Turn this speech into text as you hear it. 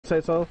say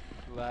so?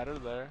 Ladder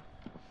there.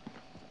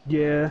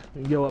 Yeah,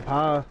 you go up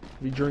high.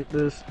 You drink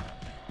this.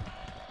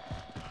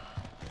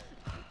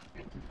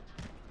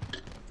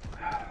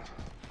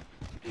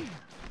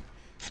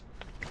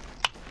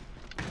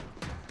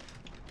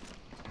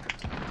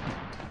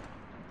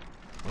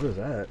 What is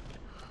that?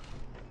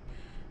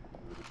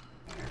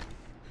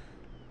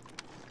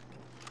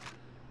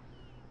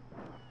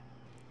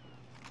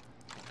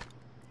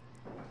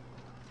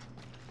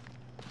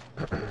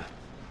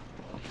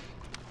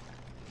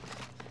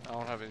 I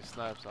don't have any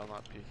snipes, so I'm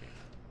not peeking.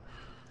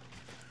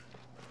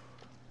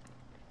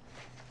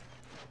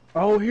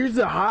 Oh, here's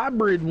a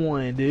hybrid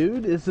one,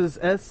 dude. This is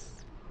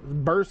S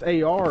burst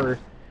AR.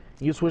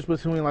 You switch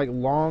between like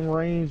long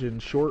range and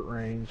short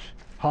range.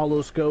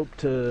 Hollow scope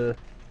to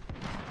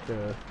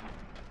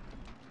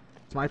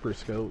sniper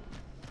scope.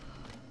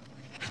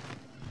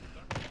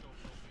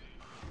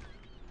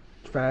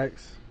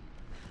 Facts.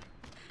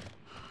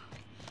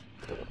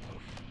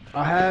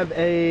 I have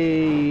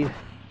a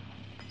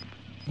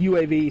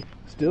UAV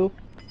still.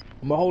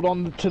 I'm gonna hold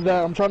on to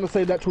that. I'm trying to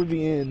save that toward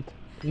the end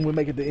when we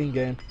make it the end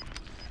game.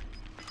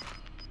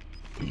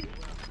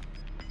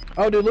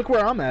 Oh, dude, look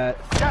where I'm at.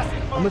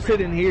 I'm gonna sit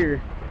in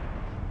here.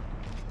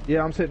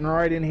 Yeah, I'm sitting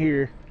right in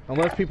here.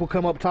 Unless people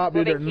come up top,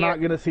 dude, they're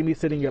not gonna see me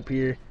sitting up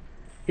here.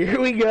 Here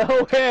we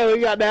go. Yeah, we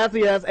got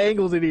nasty ass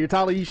angles in here.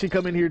 Tyler, you should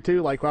come in here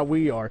too, like while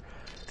we are.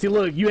 See,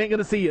 look, you ain't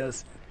gonna see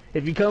us.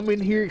 If you come in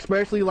here,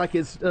 especially like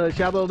it's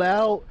shadowed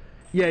out,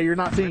 yeah, you're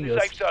not seeing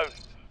us.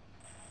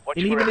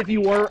 And even if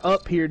you were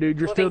up here, dude,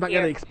 you're still not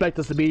gonna expect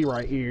us to be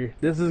right here.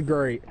 This is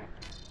great.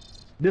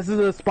 This is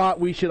a spot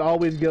we should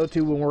always go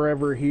to when we're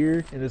ever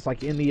here, and it's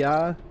like in the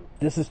eye.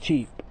 This is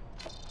cheap.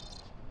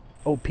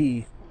 OP.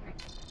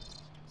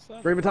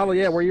 Raven Tyler,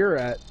 yeah, where you're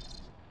at.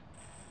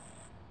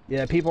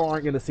 Yeah, people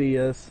aren't gonna see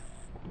us.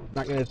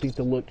 Not gonna think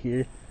to look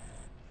here.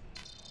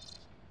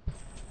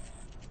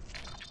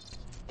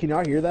 Can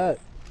y'all hear that?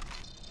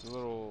 It's a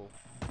little...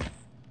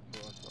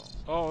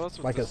 Oh, that's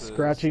what like a this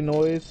scratching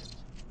noise.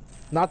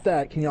 Not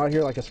that. Can y'all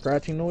hear like a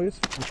scratching noise?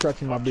 I'm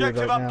scratching my beard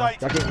right now.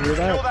 Y'all can hear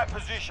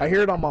that? I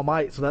hear it on my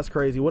mic, so that's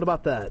crazy. What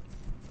about that?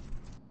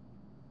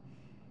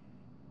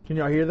 Can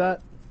y'all hear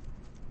that?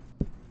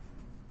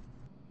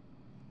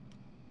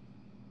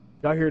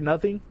 Y'all hear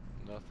nothing?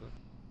 Nothing.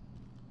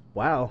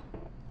 Wow.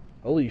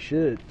 Holy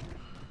shit.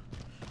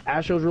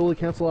 Astros really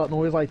cancel out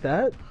noise like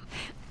that?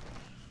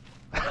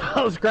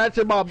 I was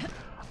scratching my...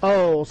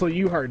 Oh, so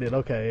you heard it.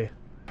 Okay.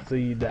 So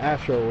the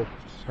Astros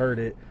heard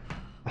it.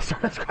 I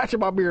started scratching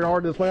my beard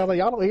hard this way. I was like,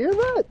 y'all don't hear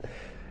that?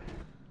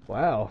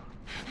 Wow.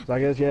 So I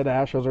guess, yeah, the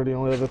Astros are the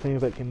only other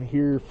things that can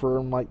hear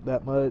from like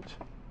that much.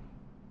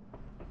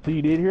 So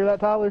you did hear that,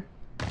 Tyler?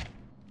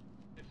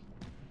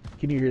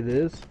 Can you hear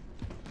this?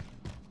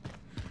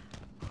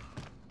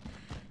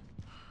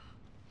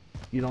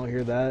 You don't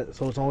hear that?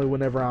 So it's only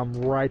whenever I'm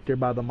right there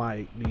by the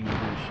mic do you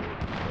hear shit.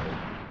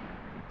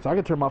 So I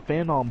can turn my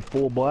fan on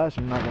full blast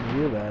and you're not gonna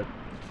hear that.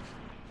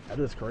 That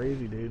is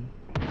crazy, dude.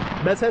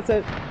 Best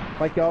headset,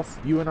 like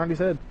you and Arnie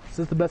said, this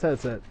is the best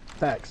headset.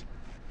 Facts.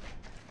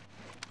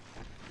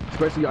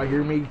 Especially y'all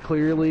hear me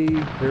clearly.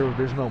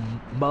 There's no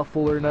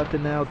muffle or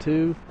nothing now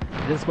too.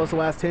 It's supposed to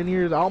last 10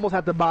 years. I almost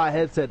have to buy a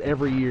headset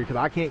every year because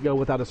I can't go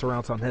without a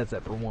surround sound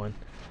headset for one.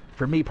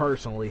 For me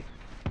personally.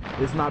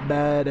 It's not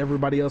bad.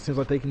 Everybody else seems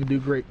like they can do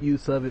great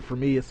use of it. For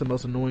me, it's the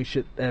most annoying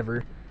shit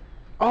ever.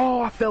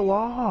 Oh, I fell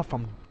off.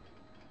 I'm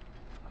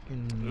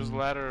fucking... There's a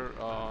ladder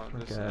on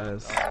this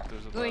end. There's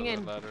a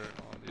ladder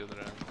on the other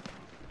end.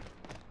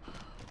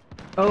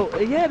 Oh,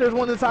 yeah, there's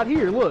one inside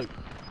here. Look.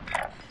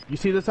 You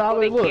see this,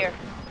 Tyler? Look. Here.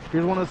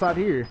 Here's one inside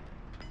here.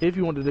 If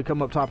you wanted to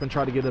come up top and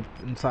try to get up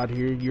inside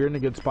here, you're in a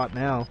good spot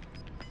now.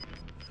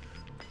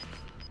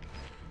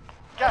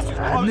 Gas is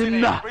closing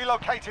in.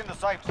 Relocating the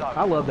safe zone.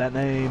 I love that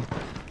name.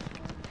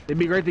 It'd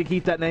be great to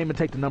keep that name and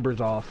take the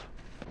numbers off.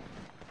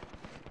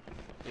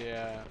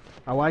 Yeah.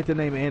 I like the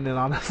name Annan.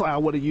 Honestly, I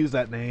would have used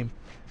that name.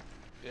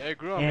 Yeah, I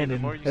grew up.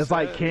 Annan. It's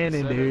like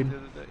Cannon, dude.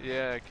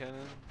 Yeah, Cannon.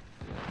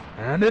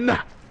 Yeah. Annan.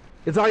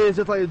 It's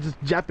just like a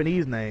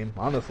Japanese name,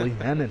 honestly.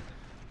 Annan.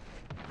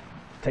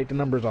 Take the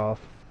numbers off.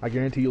 I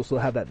guarantee you'll still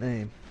have that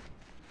name.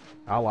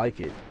 I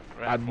like it.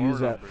 I'd use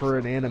that for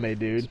an anime,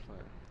 dude.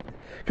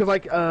 Cause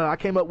like I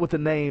came up with the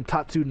name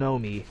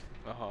Tatsunomi,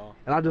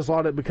 and I just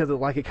thought it because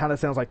it kind of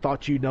sounds like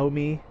Thought You Know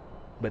Me,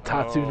 but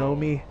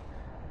Tatsunomi,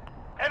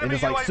 and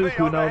it's like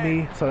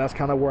Sukunomi. So that's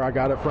kind of where I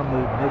got it from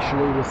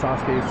initially with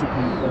Sasuke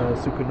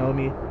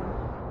Sukunomi.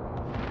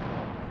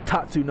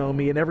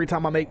 Tatsunomi, and every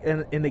time I make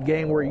in the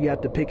game where you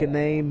have to pick a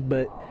name,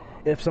 but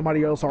if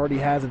somebody else already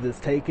has it that's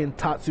taken,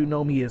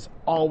 Tatsunomi is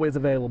always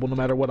available no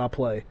matter what I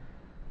play.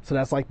 So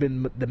that's like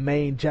been the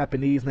main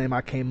Japanese name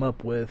I came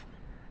up with.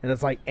 And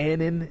it's like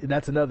Annan,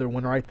 that's another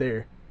one right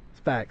there.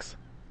 It's facts.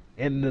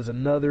 And there's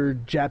another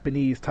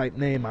Japanese type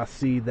name I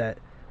see that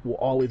will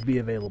always be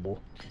available.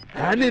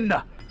 Annan!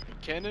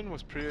 Canon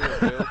was pretty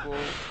available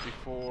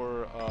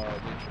before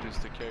they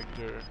introduced the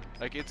character.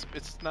 Like it's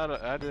not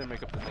I didn't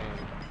make up the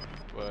name,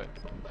 but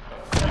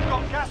You've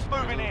got gas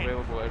moving it was in.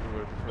 available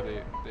everywhere before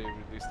they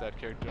released that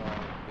character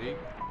on League.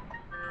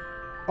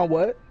 On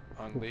what?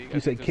 On League? You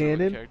said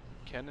Cannon?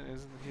 Cannon,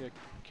 isn't he a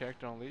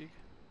character on League?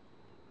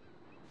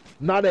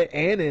 Not an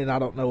Annan I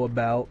don't know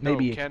about. No,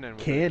 Maybe Cannon.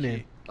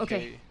 Cannon.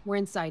 Okay, we're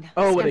inside.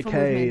 Oh, Scan with a for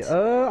K.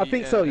 movement. I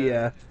think so,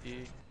 yeah.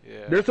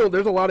 Yeah. There's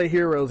a lot of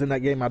heroes in that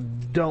game I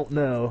don't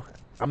know.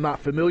 I'm not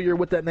familiar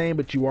with that name,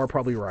 but you are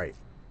probably right.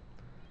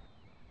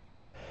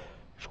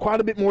 It's quite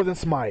a bit more than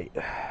Smite.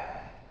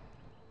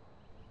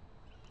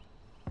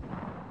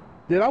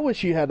 Dude, I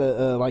wish you had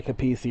a like a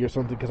PC or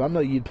something, because I know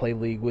you'd play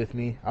League with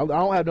me. I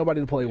don't have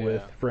nobody to play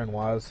with,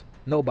 friend-wise.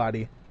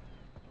 Nobody.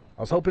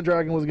 I was hoping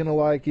Dragon was gonna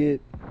like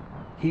it.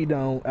 He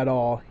don't at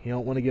all. He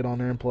don't want to get on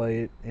there and play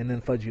it. And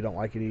then Fudgy don't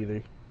like it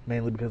either,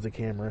 mainly because of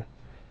camera.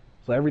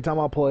 So every time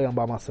I play, I'm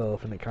by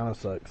myself, and it kind of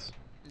sucks.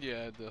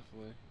 Yeah,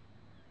 definitely.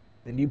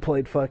 And you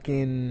played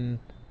fucking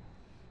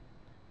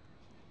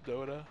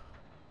Dota,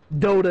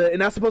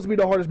 and that's supposed to be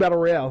the hardest battle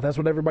royale. That's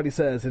what everybody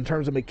says in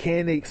terms of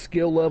mechanics,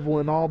 skill level,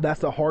 and all.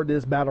 That's the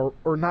hardest battle,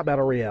 or not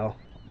battle royale.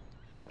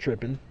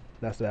 Tripping.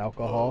 That's the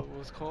alcohol. What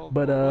was it called?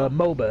 But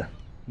MOBA.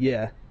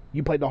 Yeah,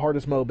 you played the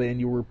hardest MOBA, and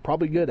you were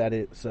probably good at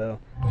it. So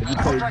if you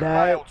played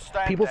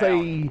that, people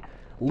say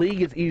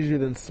League is easier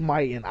than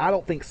Smite, and I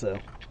don't think so. League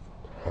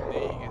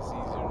is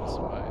easier than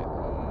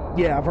Smite.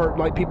 Yeah, I've heard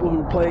like people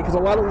who play, because a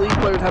lot of League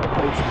players haven't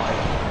played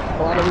Smite.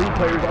 A lot of League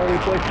players only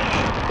play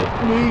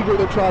League or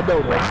they try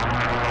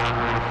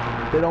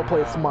Dota. They don't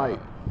play Smite.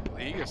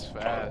 League is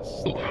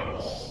fast.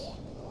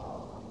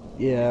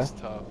 Yeah. It's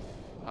tough.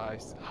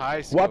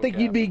 High skill Well, I think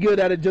you'd be good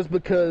at it just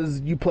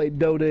because you played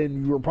Dota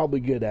and you were probably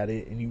good at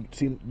it, and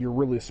you're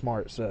really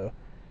smart. So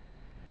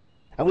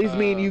at least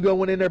me and you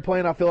going in there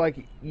playing, I feel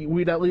like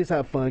we'd at least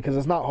have fun because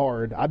it's not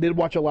hard. I did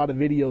watch a lot of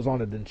videos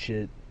on it and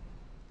shit,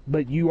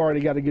 but you already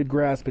got a good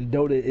grasp. And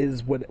Dota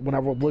is when I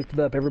looked it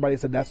up, everybody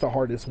said that's the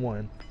hardest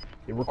one.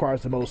 It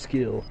requires the most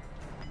skill.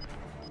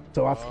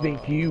 So I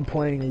think you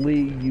playing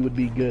League, you would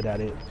be good at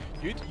it.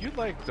 You'd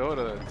like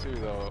Dota too,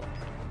 though.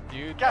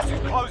 Gas is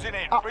closing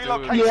in.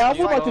 Relocate. Yeah, I would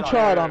like to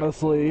try it,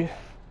 honestly.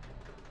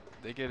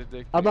 They get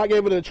addicted. I'm not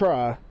giving it a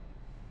try.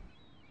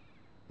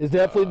 It's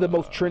definitely the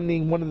most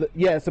trending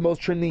it's the most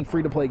trending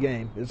free-to-play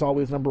game. It's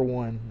always number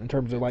one in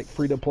terms of like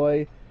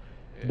free-to-play.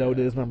 Yeah. Dota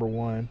is number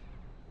one.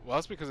 Well,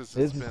 that's because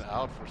it's been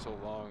out for so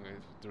long.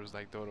 There was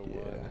like Dota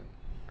 1, and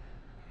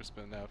it's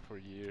been out for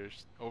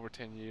years, over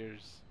 10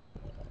 years.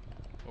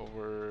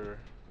 Over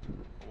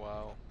a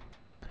while.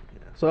 Yeah.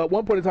 So at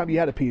one point in time you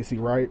had a PC,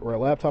 right? Or a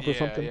laptop or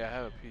something? Yeah, I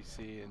have a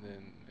PC and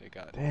then it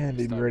got... Damn, it'd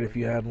be great if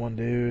you had one,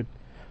 dude.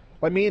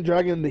 Like me and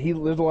Dragon,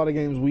 there's a lot of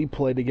games we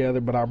play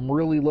together, but I'm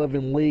really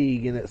loving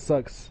League, and it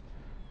sucks.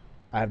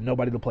 I have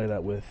nobody to play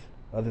that with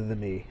other than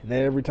me. And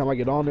then every time I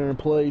get on there and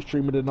play,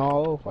 stream it and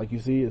all, like you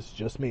see, it's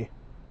just me.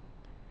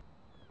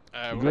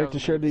 It's great to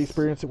share the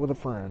experience with a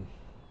friend.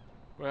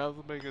 We have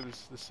to make a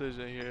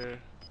decision here.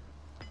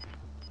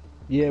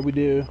 Yeah, we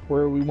do.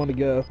 Where we want to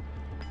go.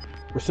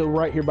 We're still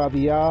right here by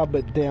the eye,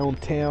 but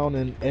downtown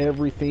and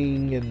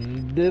everything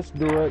in this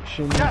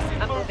direction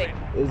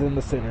is in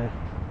the center.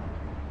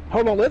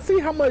 Hold on, let's see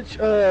how much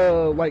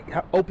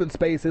open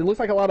space. It looks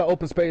like a lot of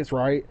open space,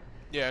 right?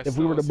 Yeah. If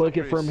we were to book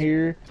it from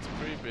here. It's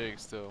pretty big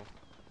still.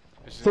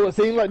 So it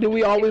seems like, do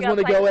we always want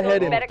to go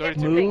ahead and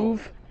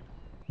move?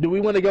 Do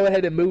we want to go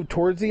ahead and move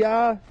towards the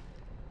eye?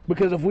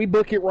 Because if we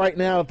book it right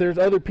now, if there's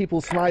other people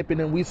sniping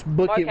and we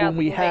book it when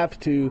we have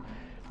to,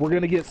 we're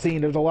gonna get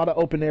seen. There's a lot of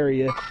open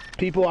area.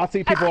 I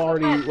see people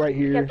already right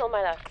here.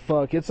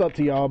 Fuck, it's up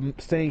to y'all.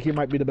 Staying here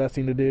might be the best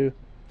thing to do.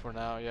 For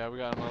now, yeah, we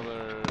got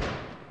another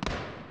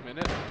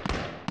minute.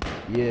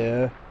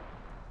 Yeah.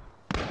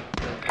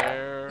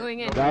 There.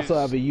 Going in. I also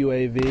have a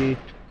UAV.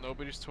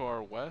 Nobody's to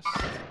our west,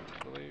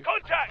 I believe.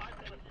 Contact!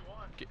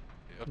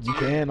 You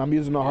can. I'm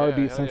using a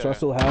heartbeat since I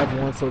still have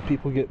one, so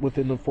people get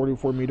within the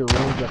 44-meter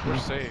range. I can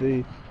see.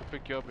 I'll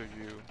pick you up if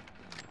you...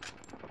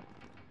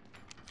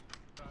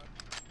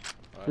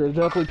 There's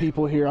definitely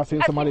people here. I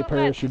seen somebody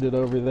parachuted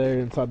over there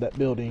inside that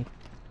building.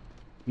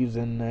 He's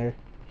in there.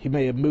 He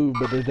may have moved,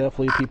 but there's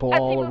definitely people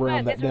all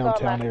around that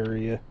downtown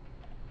area.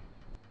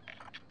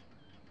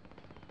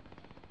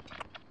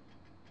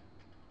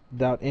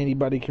 Doubt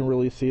anybody can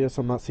really see us.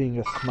 I'm not seeing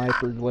a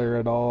sniper glare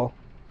at all.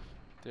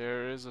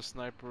 There is a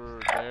sniper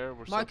there.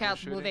 We're Mark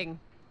out, moving.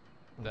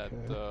 That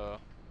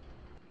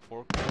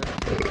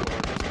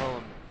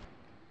forklift.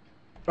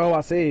 Oh,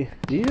 I see.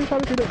 Did you just try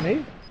to shoot at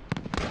me?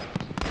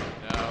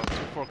 No,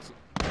 two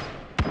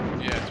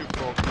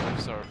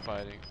forklifts are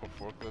fighting for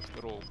forklifts,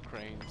 little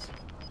cranes.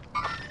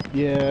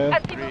 Yeah.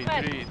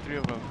 Three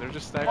of them. They're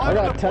just sniping. I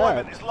got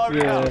tapped.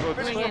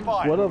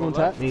 Yeah. One of them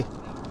tapped me.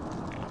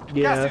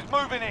 Yeah. Gas is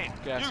moving in.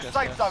 New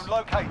safe zone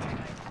located.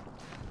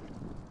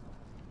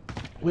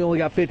 We only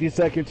got 50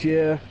 seconds,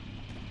 yeah.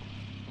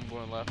 I'm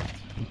going left.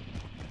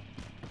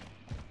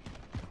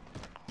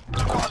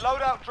 Got a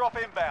loadout drop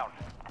inbound.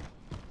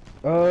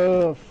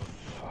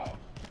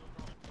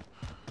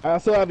 I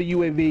still have a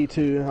UAV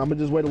too. I'm gonna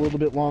just wait a little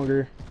bit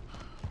longer.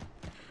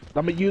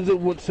 I'm gonna use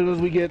it as soon as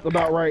we get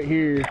about right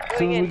here. As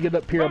soon as we get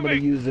up here, I'm gonna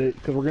use it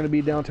because we're gonna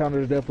be downtown.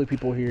 There's definitely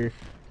people here.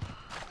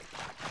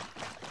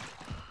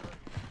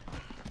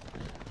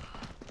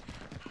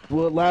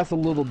 Well, it lasts a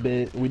little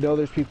bit. We know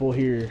there's people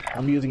here.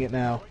 I'm using it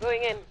now.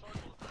 Going in.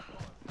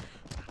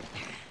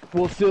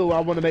 Well, still, I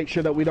want to make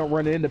sure that we don't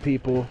run into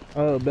people.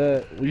 Oh,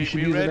 bet. Well, you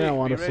should use it now,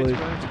 honestly.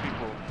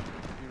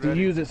 To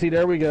use it. See,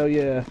 there we go,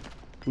 yeah.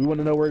 We want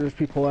to know where there's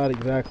people at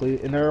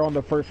exactly. And they're on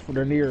the first floor.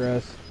 They're near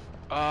us.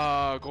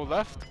 Go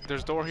left.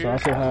 There's door here. So I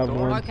also have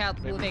one. Mark out,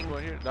 moving.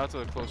 Here. That's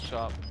a close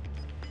shop.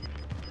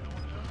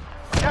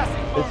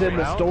 It's in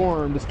the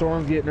storm. The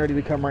storm's getting ready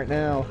to come right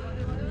now.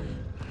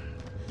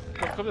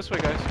 Come this way,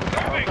 guys.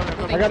 I'm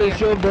coming. I got his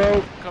shield,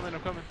 bro. I'm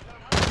coming.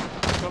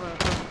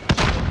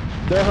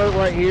 They're hurt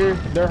right here.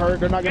 They're hurt.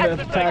 They're not going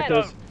to attack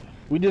us.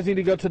 We just need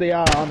to go to the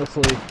eye,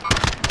 honestly.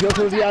 Go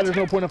towards the eye. There's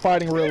no point in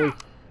fighting, really.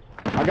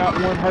 I got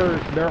one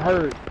hurt. They're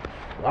hurt.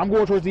 I'm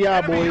going towards the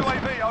eye, boys.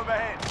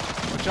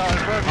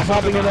 I'm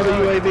popping another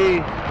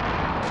UAV.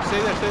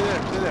 Stay there.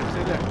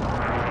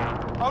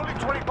 Only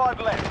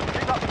 25 left.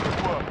 Keep up the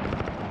good work.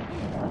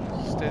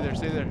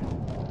 Stay there.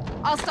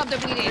 I'll stop the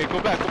bleeding. Hey, go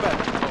back. Oh,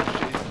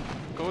 shit.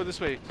 Go this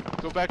way.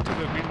 Go back to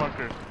the green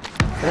marker.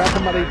 I got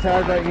somebody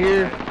tagged right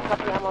here.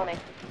 Copy, I'm on it.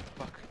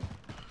 Fuck.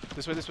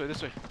 This way.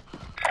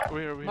 Over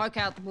here. Mark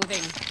out,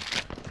 moving.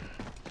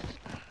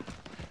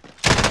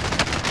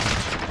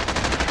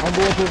 I'm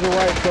going to the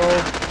right, so.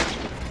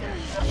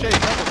 Shay,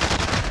 help us.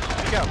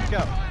 Peek out.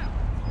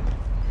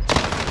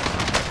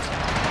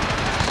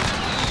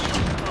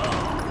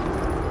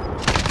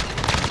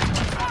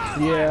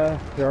 Yeah,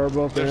 they are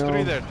both There's down.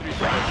 three there.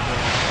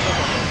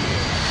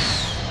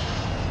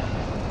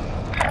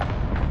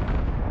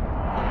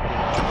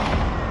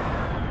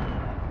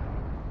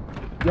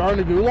 Y'all in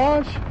the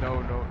goulash? No.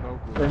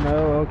 Or no?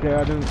 Okay,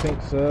 I didn't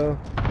think so.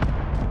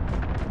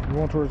 I'm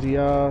going towards the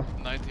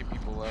 19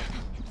 people left.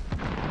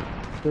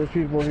 There's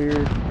people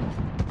here.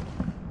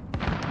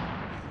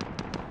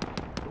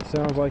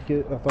 Sounds like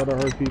it. I thought I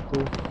heard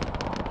people.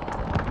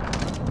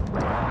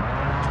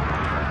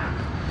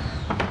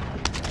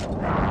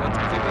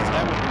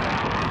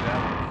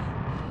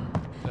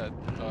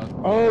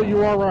 Oh,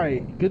 you are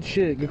right. Good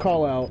shit. Good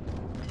call out.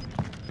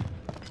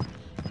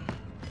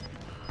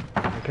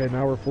 Okay,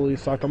 now we're fully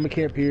stocked. I'm gonna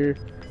camp here.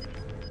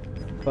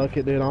 Fuck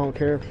it, dude. I don't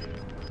care.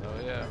 Oh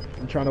yeah.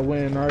 I'm trying to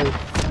win, right?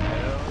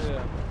 Hell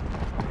yeah.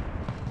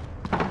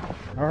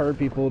 I heard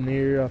people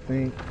near, I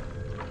think.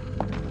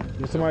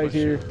 There's somebody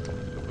here.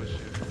 Go push you.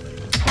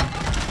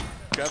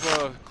 Grab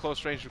a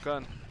close range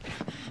gun.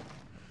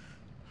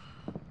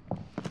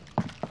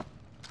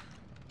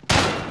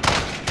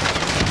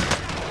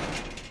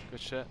 Good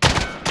shit.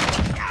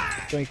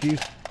 Thank you.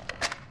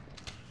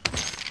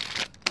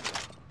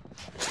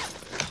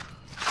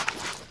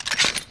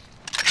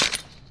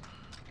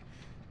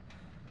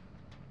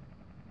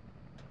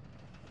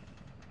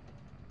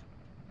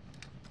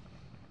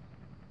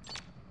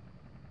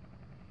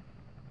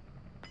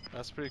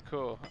 That's pretty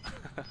cool.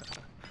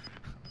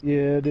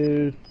 Yeah,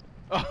 dude.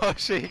 Oh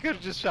shit, he could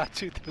have just shot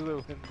you through the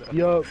window.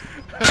 Yup.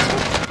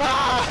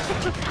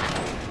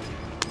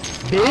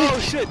 Oh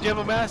shit, do you have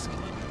a mask?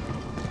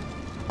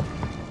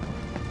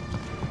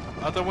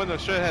 Out the window,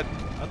 straight ahead.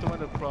 Out the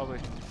window, probably.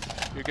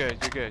 You're good.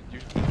 You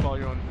follow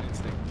your own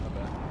instinct. Not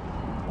bad.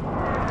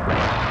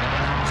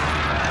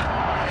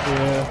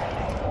 Yeah.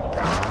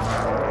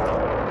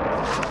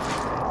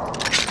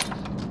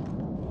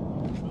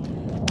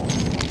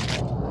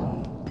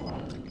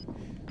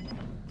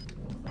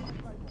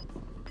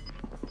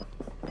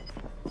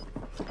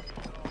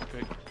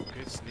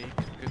 Good sneak.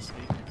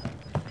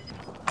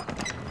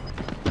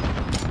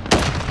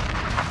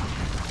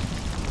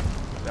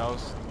 That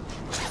was...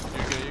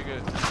 You're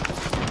good.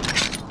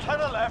 10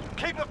 left.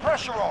 Keep the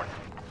pressure on.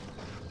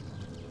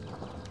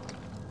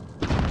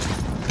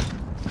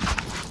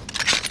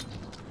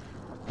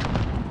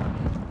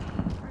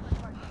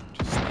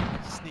 Just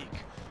sneak.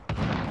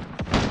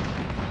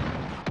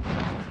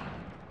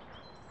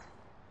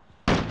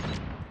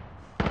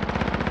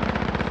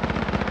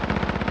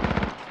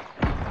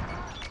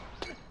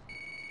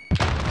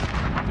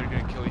 They're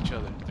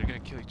gonna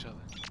kill each other.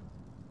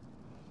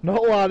 No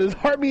lie, this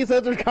heartbeat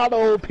sensor kind of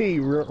OP,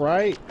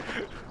 right?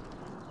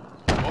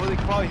 Oh, they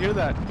can probably hear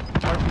that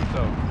heartbeat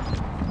though.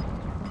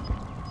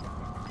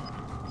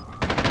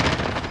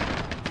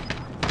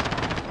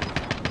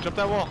 Jump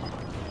that wall.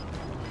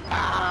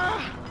 Ah!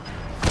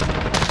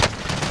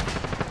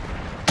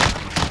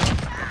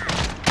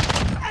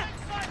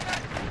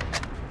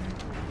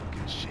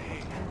 Good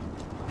shit.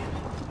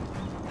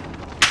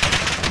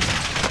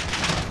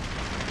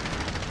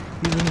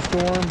 He's in the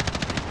storm.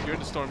 You're in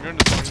the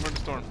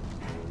storm.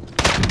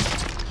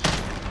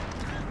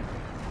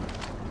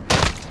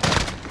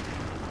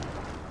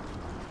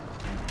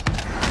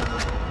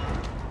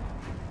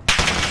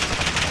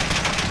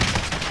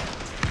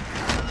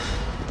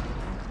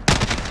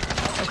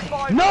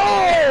 No!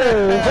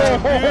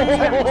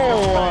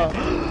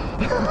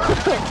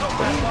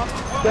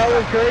 That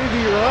was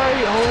crazy,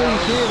 right? Holy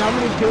shit, how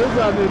many kills I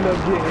ended up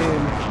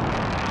getting?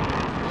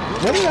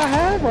 What did I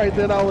have right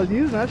then I was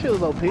using? That shit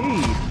was OP.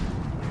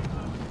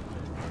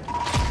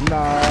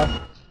 Nah.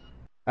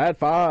 I had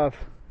 5.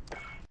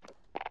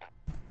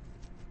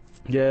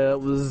 Yeah,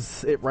 it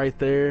was it right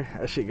there.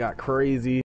 That shit got crazy.